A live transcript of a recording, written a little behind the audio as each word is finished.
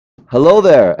Hello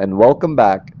there, and welcome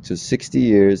back to 60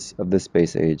 Years of the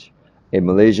Space Age, a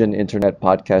Malaysian internet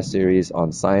podcast series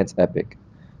on science epic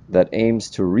that aims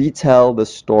to retell the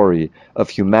story of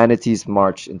humanity's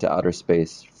march into outer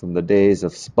space from the days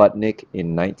of Sputnik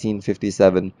in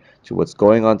 1957 to what's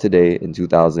going on today in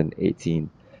 2018.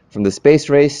 From the space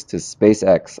race to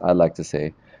SpaceX, I'd like to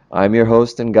say. I'm your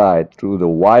host and guide through the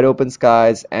wide open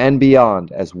skies and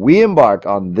beyond as we embark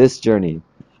on this journey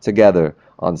together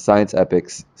on Science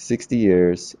Epic's 60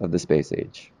 Years of the Space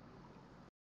Age.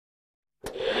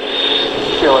 It's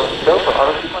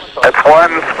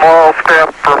one small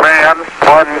step for man,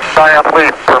 one giant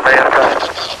leap for mankind.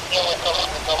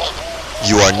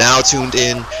 You are now tuned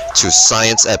in to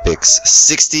Science Epic's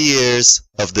 60 Years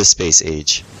of the Space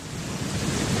Age.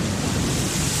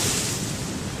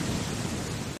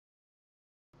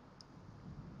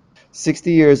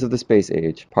 "60 Years of the Space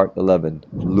Age", Part 11,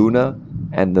 Luna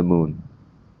and the Moon.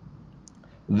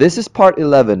 This is Part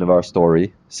 11 of our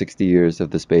story, 60 Years of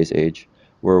the Space Age,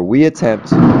 where we attempt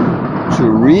to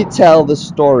retell the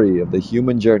story of the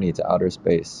human journey to outer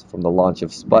space from the launch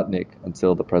of Sputnik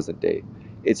until the present day.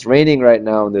 It's raining right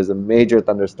now and there's a major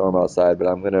thunderstorm outside, but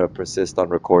I'm going to persist on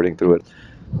recording through it.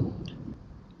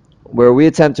 Where we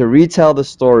attempt to retell the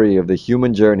story of the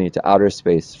human journey to outer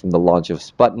space from the launch of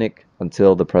Sputnik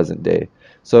until the present day.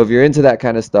 So if you're into that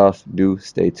kind of stuff, do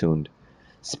stay tuned.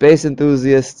 Space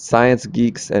enthusiasts, science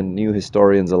geeks, and new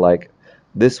historians alike,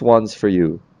 this one's for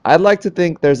you. I'd like to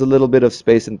think there's a little bit of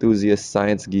space enthusiast,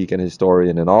 science geek, and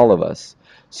historian in all of us.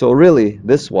 So really,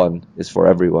 this one is for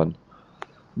everyone.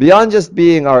 Beyond just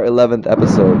being our 11th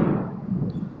episode,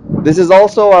 this is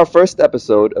also our first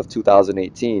episode of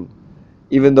 2018.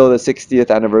 Even though the 60th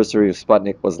anniversary of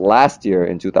Sputnik was last year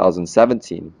in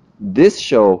 2017, this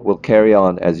show will carry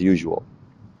on as usual.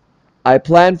 I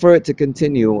plan for it to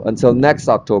continue until next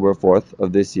October 4th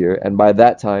of this year, and by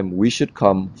that time we should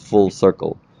come full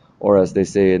circle. Or as they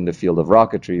say in the field of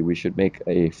rocketry, we should make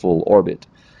a full orbit.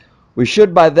 We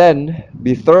should by then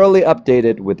be thoroughly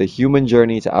updated with the human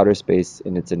journey to outer space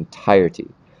in its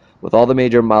entirety, with all the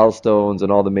major milestones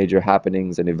and all the major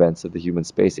happenings and events of the human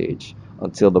space age,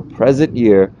 until the present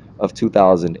year of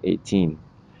 2018.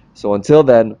 So until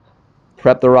then,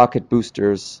 prep the rocket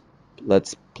boosters,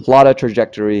 let's plot a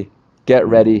trajectory, get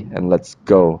ready, and let's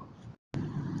go.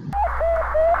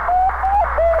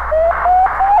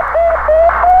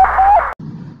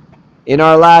 In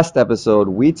our last episode,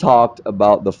 we talked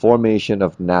about the formation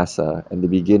of NASA and the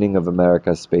beginning of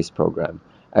America's space program,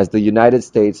 as the United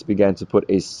States began to put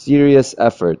a serious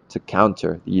effort to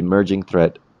counter the emerging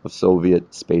threat of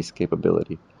Soviet space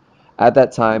capability. At the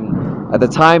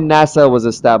time NASA was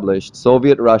established,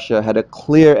 Soviet Russia had a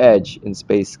clear edge in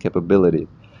space capability.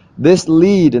 This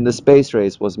lead in the space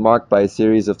race was marked by a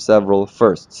series of several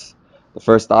firsts. The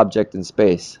first object in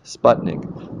space,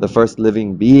 Sputnik, the first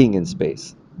living being in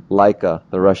space, Laika,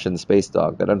 the Russian space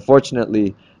dog, that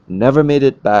unfortunately never made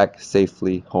it back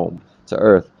safely home to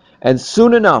Earth. And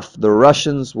soon enough, the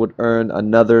Russians would earn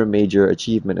another major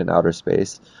achievement in outer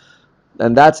space,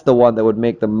 and that's the one that would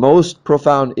make the most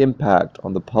profound impact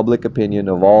on the public opinion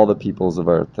of all the peoples of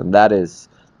Earth, and that is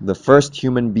the first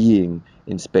human being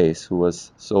in space, who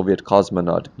was Soviet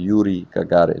cosmonaut Yuri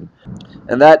Gagarin.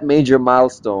 And that major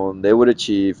milestone they would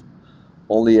achieve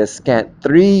only a scant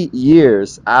 3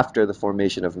 years after the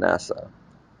formation of NASA.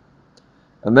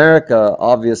 America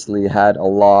obviously had a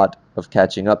lot of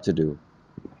catching up to do.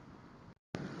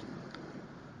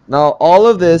 Now, all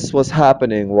of this was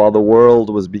happening while the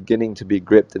world was beginning to be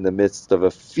gripped in the midst of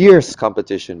a fierce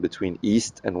competition between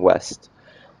East and West.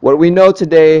 What we know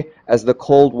today as the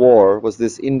Cold War was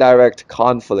this indirect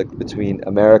conflict between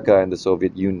America and the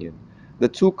Soviet Union. The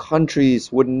two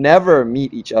countries would never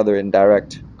meet each other in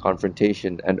direct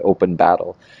confrontation and open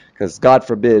battle, because God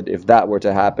forbid if that were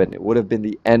to happen, it would have been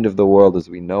the end of the world as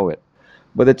we know it.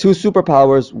 But the two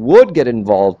superpowers would get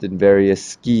involved in various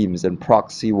schemes and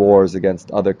proxy wars against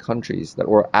other countries that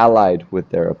were allied with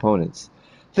their opponents.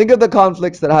 Think of the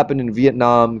conflicts that happened in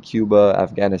Vietnam, Cuba,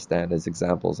 Afghanistan as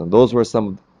examples, and those were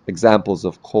some examples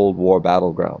of Cold War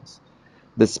battlegrounds.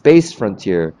 The space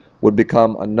frontier would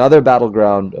become another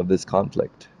battleground of this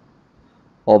conflict,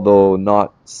 although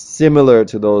not similar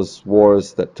to those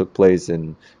wars that took place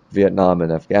in Vietnam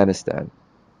and Afghanistan.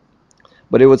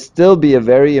 But it would still be a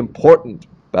very important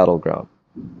battleground,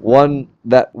 one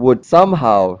that would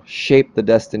somehow shape the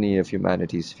destiny of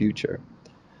humanity's future.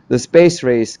 The space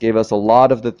race gave us a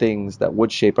lot of the things that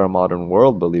would shape our modern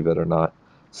world, believe it or not.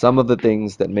 Some of the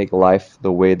things that make life the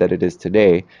way that it is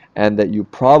today, and that you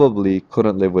probably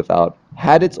couldn't live without,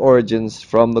 had its origins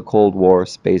from the Cold War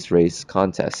space race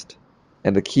contest.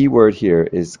 And the key word here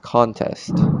is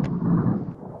contest.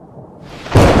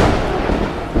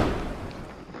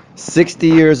 60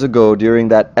 years ago, during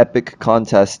that epic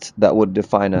contest that would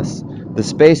define us, the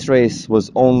space race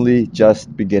was only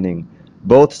just beginning.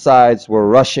 Both sides were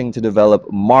rushing to develop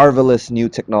marvelous new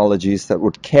technologies that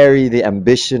would carry the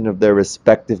ambition of their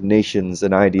respective nations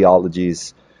and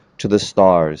ideologies to the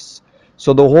stars.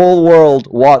 So the whole world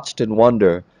watched in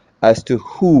wonder as to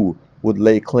who would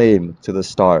lay claim to the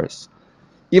stars.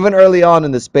 Even early on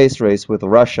in the space race, with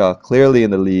Russia clearly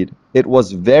in the lead, it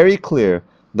was very clear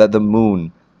that the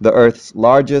Moon, the Earth's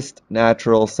largest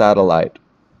natural satellite,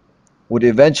 would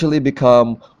eventually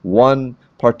become one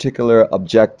particular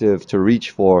objective to reach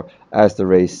for as the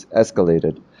race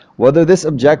escalated. Whether this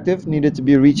objective needed to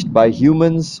be reached by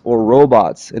humans or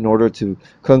robots in order to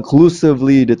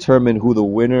conclusively determine who the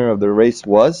winner of the race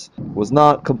was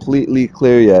not completely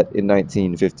clear yet in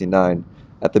 1959,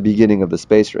 at the beginning of the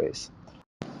space race.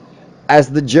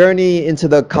 As the journey into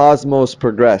the cosmos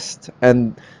progressed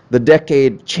and the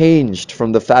decade changed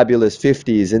from the fabulous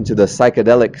 50s into the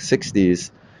psychedelic 60s,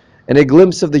 and a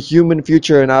glimpse of the human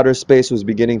future in outer space was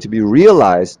beginning to be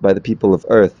realized by the people of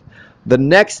Earth, the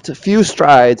next few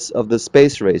strides of the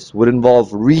space race would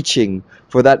involve reaching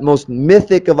for that most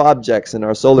mythic of objects in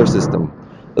our solar system,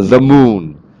 the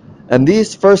Moon. And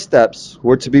these first steps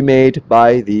were to be made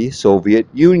by the Soviet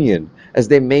Union as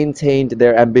they maintained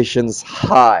their ambitions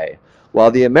high,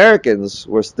 while the Americans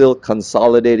were still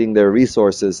consolidating their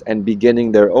resources and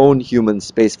beginning their own human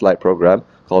spaceflight program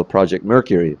called Project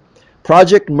Mercury.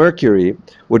 Project Mercury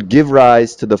would give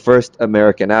rise to the first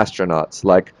American astronauts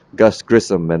like Gus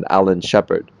Grissom and Alan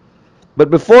Shepard. But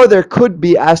before there could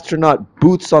be astronaut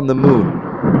boots on the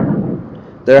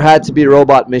moon, there had to be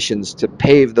robot missions to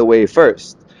pave the way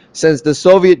first. Since the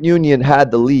Soviet Union had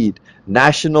the lead,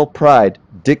 national pride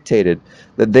dictated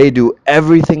that they do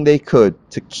everything they could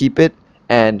to keep it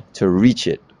and to reach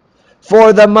it.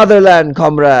 For the motherland,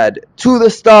 comrade, to the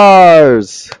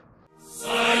stars!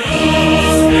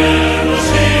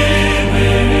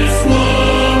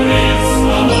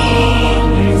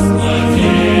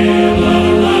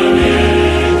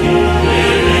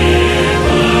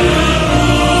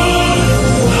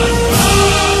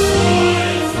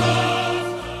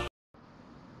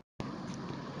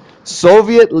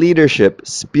 Soviet leadership,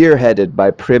 spearheaded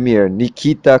by Premier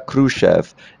Nikita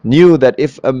Khrushchev, knew that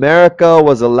if America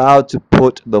was allowed to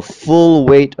put the full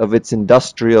weight of its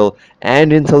industrial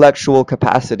and intellectual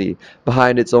capacity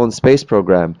behind its own space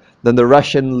program, then the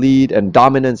Russian lead and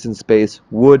dominance in space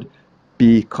would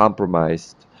be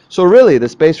compromised. So really, the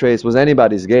space race was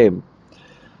anybody's game.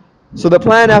 So the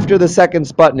plan after the second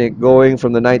Sputnik, going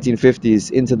from the 1950s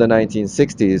into the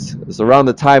 1960s, is around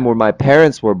the time where my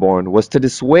parents were born, was to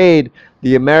dissuade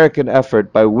the American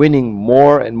effort by winning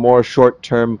more and more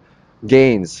short-term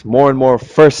gains, more and more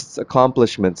first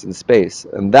accomplishments in space.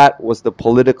 And that was the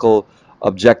political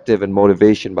objective and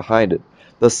motivation behind it.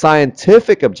 The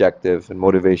scientific objective and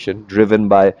motivation, driven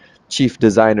by chief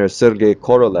designer Sergei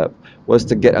Korolev, was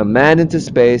to get a man into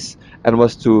space and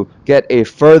was to get a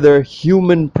further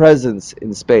human presence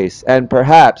in space and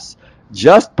perhaps,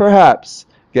 just perhaps,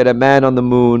 get a man on the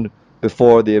moon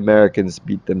before the Americans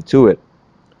beat them to it.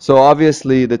 So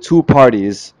obviously the two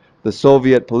parties, the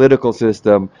Soviet political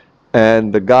system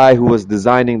and the guy who was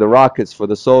designing the rockets for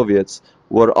the Soviets,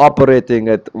 were operating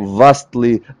at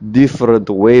vastly different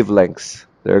wavelengths.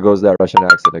 There goes that Russian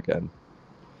accent again.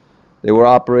 They were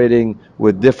operating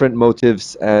with different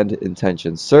motives and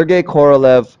intentions. Sergei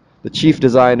Korolev, the chief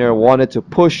designer, wanted to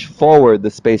push forward the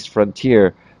space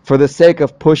frontier for the sake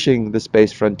of pushing the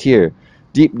space frontier.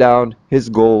 Deep down, his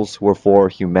goals were for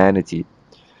humanity.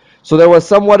 So there was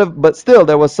somewhat of, but still,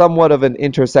 there was somewhat of an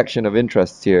intersection of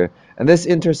interests here. And this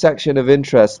intersection of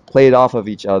interests played off of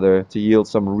each other to yield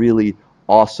some really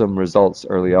awesome results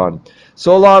early on.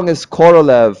 So long as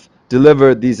Korolev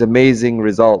delivered these amazing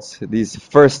results, these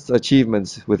first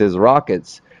achievements with his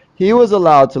rockets, he was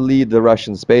allowed to lead the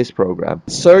Russian space program.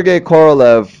 Sergei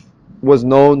Korolev was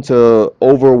known to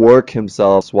overwork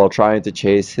himself while trying to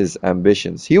chase his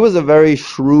ambitions. He was a very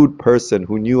shrewd person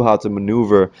who knew how to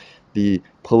maneuver the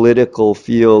political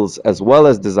fields as well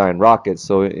as design rockets.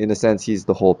 So in a sense, he's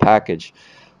the whole package.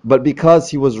 But because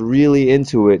he was really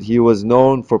into it, he was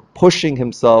known for pushing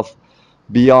himself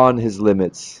beyond his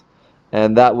limits.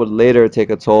 And that would later take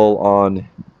a toll on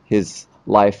his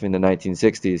life in the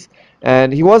 1960s.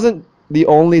 And he wasn't the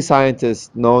only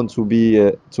scientist known to be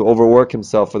to overwork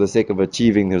himself for the sake of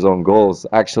achieving his own goals.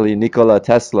 Actually, Nikola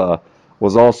Tesla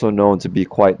was also known to be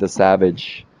quite the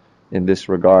savage in this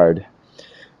regard.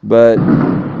 But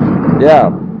yeah,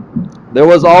 there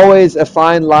was always a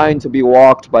fine line to be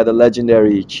walked by the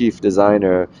legendary chief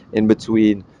designer in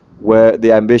between where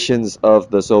the ambitions of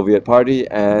the Soviet party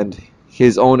and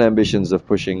his own ambitions of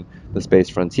pushing the space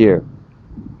frontier.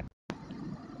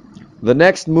 The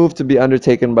next move to be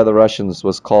undertaken by the Russians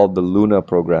was called the Luna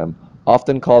program,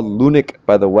 often called Lunik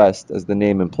by the West, as the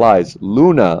name implies.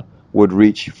 Luna would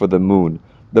reach for the moon.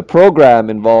 The program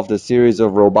involved a series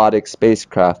of robotic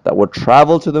spacecraft that would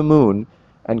travel to the moon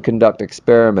and conduct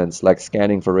experiments like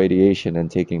scanning for radiation and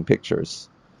taking pictures.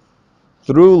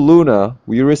 Through Luna,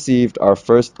 we received our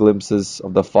first glimpses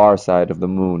of the far side of the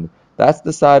moon. That's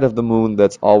the side of the moon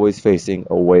that's always facing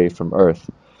away from Earth.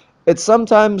 It's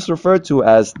sometimes referred to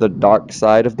as the dark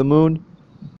side of the moon.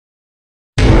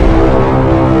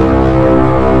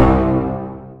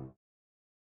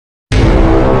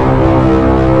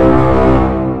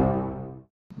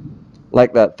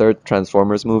 Like that third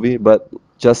Transformers movie, but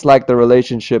just like the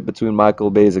relationship between Michael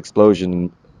Bay's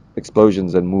explosions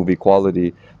and movie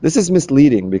quality, this is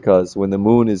misleading because when the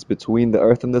moon is between the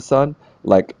Earth and the sun,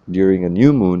 like during a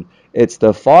new moon, it's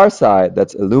the far side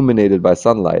that's illuminated by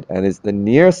sunlight and it's the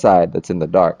near side that's in the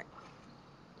dark.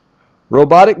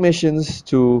 Robotic missions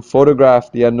to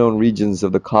photograph the unknown regions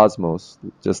of the cosmos,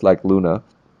 just like Luna,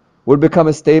 would become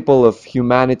a staple of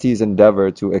humanity's endeavor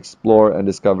to explore and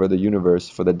discover the universe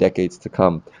for the decades to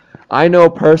come. I know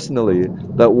personally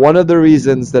that one of the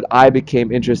reasons that I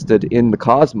became interested in the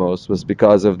cosmos was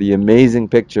because of the amazing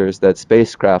pictures that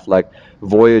spacecraft like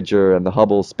Voyager and the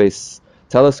Hubble Space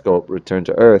Telescope returned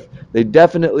to Earth. They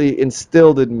definitely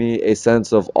instilled in me a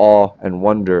sense of awe and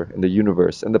wonder in the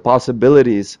universe and the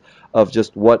possibilities of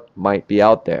just what might be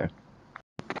out there.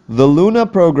 The Luna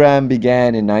program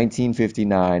began in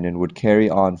 1959 and would carry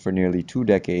on for nearly 2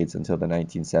 decades until the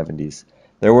 1970s.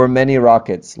 There were many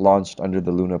rockets launched under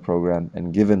the Luna program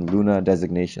and given Luna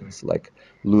designations like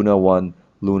Luna 1,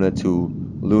 Luna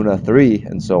 2, Luna 3,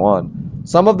 and so on.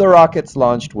 Some of the rockets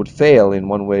launched would fail in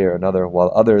one way or another,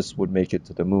 while others would make it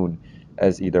to the moon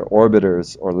as either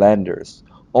orbiters or landers.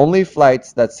 Only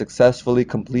flights that successfully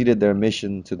completed their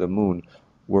mission to the moon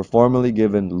were formally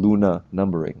given Luna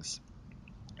numberings.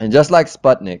 And just like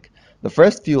Sputnik, the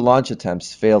first few launch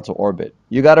attempts failed to orbit.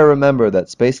 You gotta remember that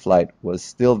spaceflight was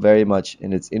still very much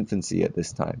in its infancy at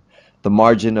this time. The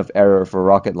margin of error for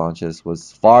rocket launches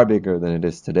was far bigger than it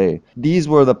is today. These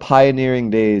were the pioneering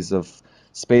days of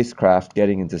spacecraft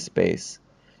getting into space.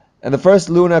 And the first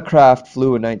Luna craft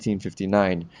flew in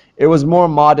 1959. It was more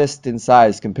modest in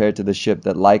size compared to the ship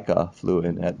that Laika flew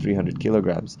in at 300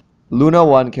 kilograms. Luna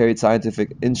 1 carried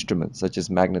scientific instruments such as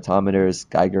magnetometers,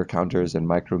 Geiger counters, and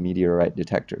micrometeorite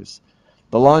detectors.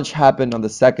 The launch happened on the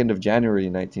 2nd of January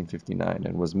 1959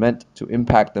 and was meant to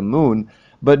impact the moon,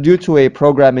 but due to a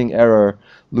programming error,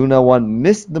 Luna 1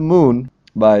 missed the moon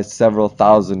by several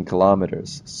thousand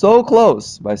kilometers. So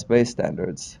close by space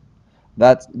standards.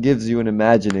 That gives you an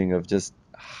imagining of just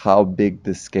how big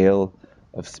the scale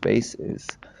of space is.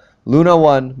 Luna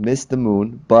 1 missed the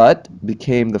moon, but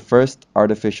became the first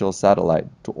artificial satellite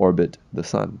to orbit the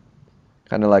sun.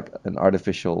 Kind of like an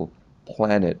artificial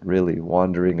planet, really,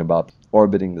 wandering about,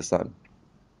 orbiting the sun.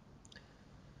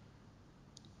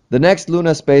 The next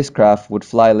Luna spacecraft would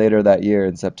fly later that year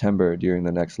in September during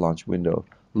the next launch window.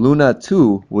 Luna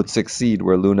 2 would succeed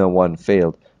where Luna 1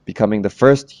 failed, becoming the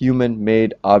first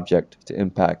human-made object to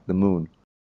impact the moon.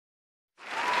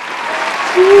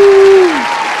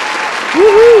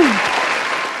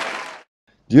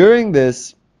 Doing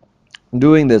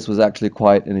this was actually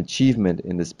quite an achievement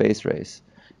in the space race.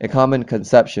 A common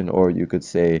conception, or you could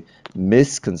say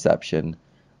misconception,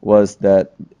 was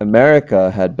that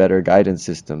America had better guidance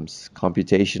systems,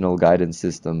 computational guidance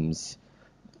systems,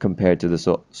 compared to the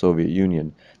Soviet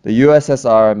Union. The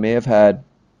USSR may have had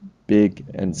big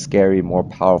and scary, more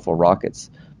powerful rockets,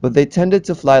 but they tended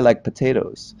to fly like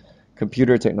potatoes.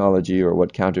 Computer technology, or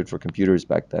what counted for computers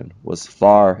back then, was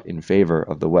far in favor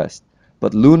of the West.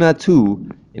 But Luna 2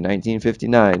 in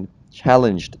 1959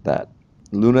 challenged that.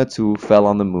 Luna 2 fell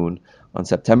on the moon on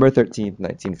September 13,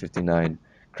 1959,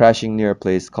 crashing near a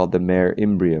place called the Mare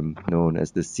Imbrium, known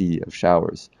as the Sea of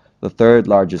Showers, the third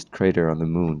largest crater on the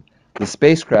moon. The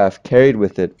spacecraft carried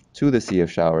with it to the Sea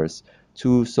of Showers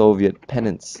 2 Soviet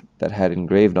pennants that had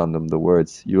engraved on them the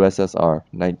words USSR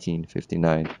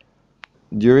 1959.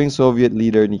 During Soviet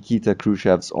leader Nikita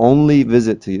Khrushchev's only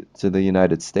visit to the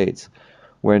United States,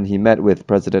 when he met with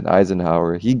President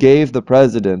Eisenhower, he gave the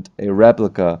president a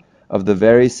replica of the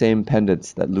very same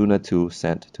pendants that Luna 2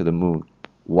 sent to the moon.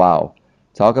 Wow.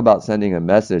 Talk about sending a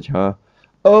message, huh?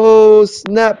 Oh,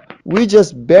 snap! We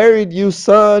just buried you,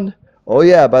 son! Oh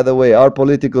yeah, by the way, our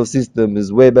political system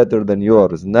is way better than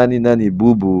yours. Nani nani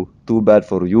boo boo, too bad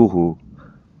for you.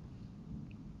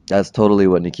 That's totally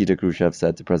what Nikita Khrushchev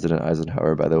said to President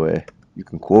Eisenhower, by the way. You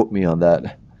can quote me on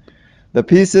that. The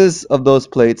pieces of those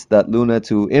plates that Luna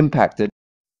 2 impacted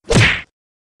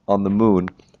on the moon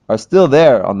are still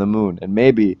there on the moon, and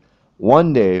maybe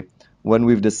one day when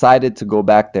we've decided to go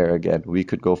back there again, we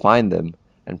could go find them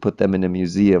and put them in a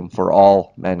museum for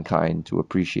all mankind to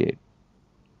appreciate.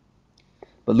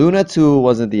 But Luna 2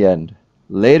 wasn't the end.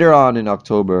 Later on in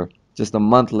October, just a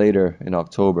month later in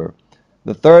October,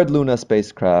 the third Luna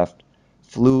spacecraft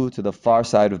flew to the far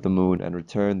side of the moon and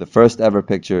returned the first ever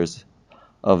pictures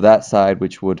of that side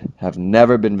which would have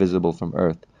never been visible from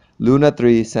Earth. Luna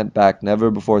 3 sent back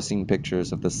never before seen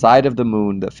pictures of the side of the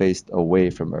moon that faced away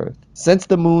from Earth. Since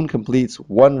the moon completes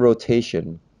one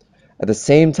rotation, at the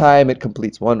same time it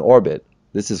completes one orbit,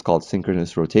 this is called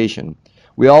synchronous rotation,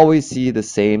 we always see the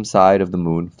same side of the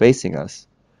moon facing us.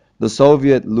 The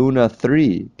Soviet Luna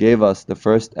 3 gave us the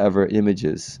first ever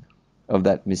images of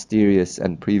that mysterious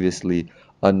and previously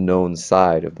unknown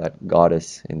side of that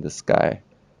goddess in the sky,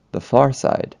 the far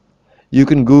side. You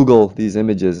can Google these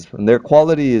images, and their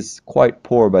quality is quite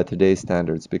poor by today's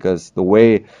standards because the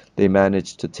way they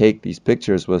managed to take these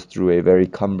pictures was through a very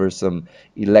cumbersome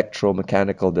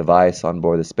electromechanical device on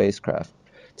board the spacecraft.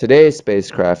 Today's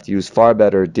spacecraft use far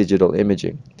better digital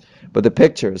imaging, but the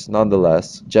pictures,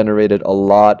 nonetheless, generated a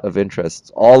lot of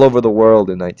interest all over the world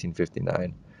in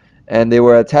 1959, and they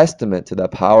were a testament to the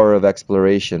power of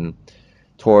exploration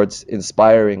towards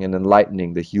inspiring and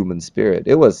enlightening the human spirit.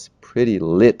 It was pretty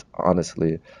lit,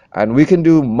 honestly. And we can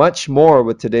do much more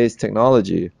with today's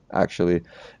technology, actually.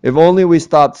 If only we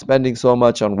stopped spending so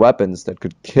much on weapons that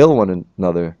could kill one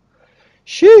another.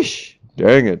 Sheesh!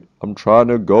 Dang it, I'm trying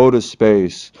to go to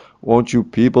space. Won't you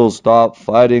people stop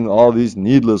fighting all these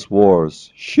needless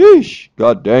wars? Sheesh!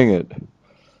 God dang it.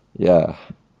 Yeah.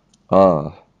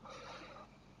 Ah.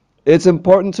 It's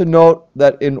important to note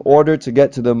that in order to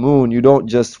get to the moon, you don't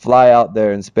just fly out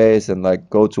there in space and like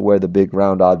go to where the big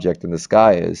round object in the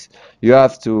sky is. You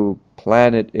have to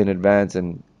plan it in advance,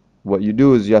 and what you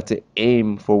do is you have to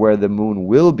aim for where the moon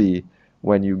will be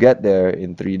when you get there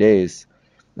in 3 days.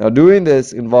 Now, doing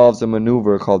this involves a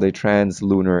maneuver called a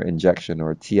translunar injection,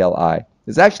 or TLI.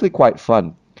 It's actually quite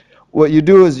fun. What you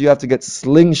do is you have to get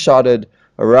slingshotted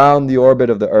around the orbit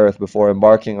of the Earth before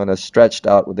embarking on a stretched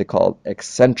out what they call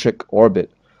eccentric orbit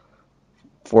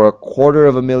for a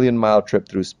 250,000-mile trip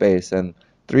through space, and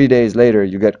 3 days later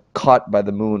you get caught by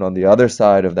the moon on the other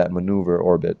side of that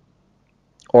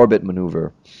orbit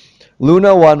maneuver.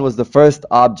 Luna 1 was the first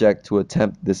object to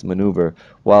attempt this maneuver,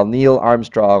 while Neil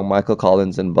Armstrong, Michael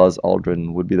Collins, and Buzz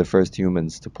Aldrin would be the first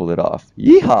humans to pull it off.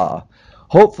 Yeehaw!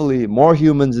 Hopefully, more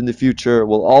humans in the future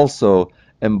will also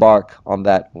embark on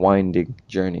that winding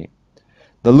journey.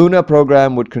 The Luna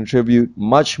program would contribute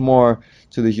much more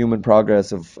to the human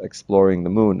progress of exploring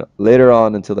the moon. Later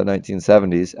on, until the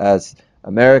 1970s, as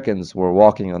Americans were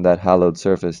walking on that hallowed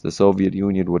surface, the Soviet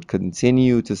Union would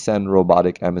continue to send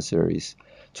robotic emissaries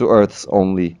to Earth's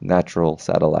only natural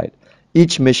satellite,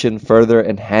 each mission further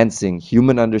enhancing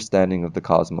human understanding of the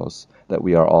cosmos that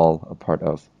we are all a part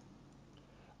of.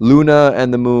 Luna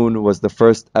and the moon was the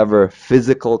first ever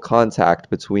physical contact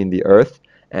between the Earth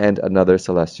and another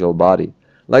celestial body.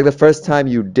 Like the first time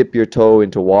you dip your toe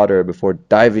into water before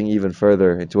diving even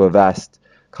further into a vast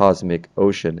cosmic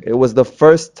ocean. It was the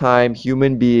first time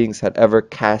human beings had ever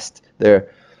cast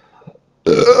their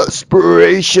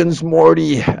aspirations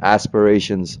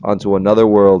onto another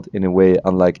world in a way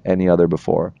unlike any other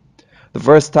before. The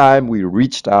first time we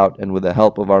reached out and with the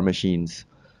help of our machines,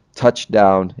 touched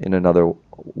down in another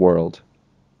world.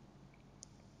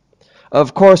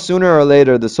 Of course, sooner or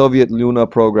later, the Soviet Luna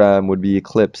program would be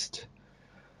eclipsed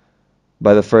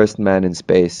by the first man in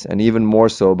space, and even more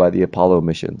so by the Apollo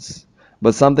missions.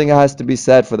 But something has to be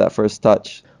said for that first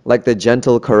touch, like the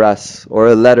gentle caress or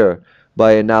a letter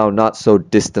by a now not so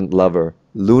distant lover.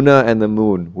 Luna and the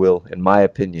moon will, in my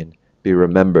opinion, be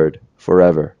remembered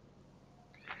forever.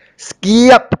 Ski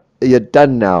up! You're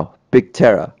done now. Big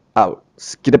Terra, out.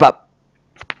 Skidip up!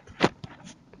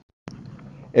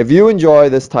 If you enjoy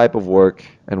this type of work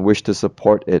and wish to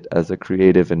support it as a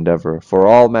creative endeavor for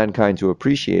all mankind to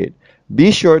appreciate,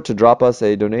 be sure to drop us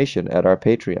a donation at our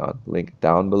Patreon, link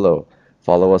down below.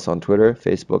 Follow us on Twitter,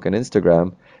 Facebook, and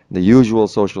Instagram, the usual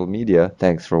social media.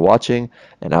 Thanks for watching,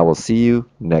 and I will see you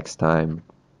next time.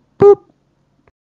 Boop!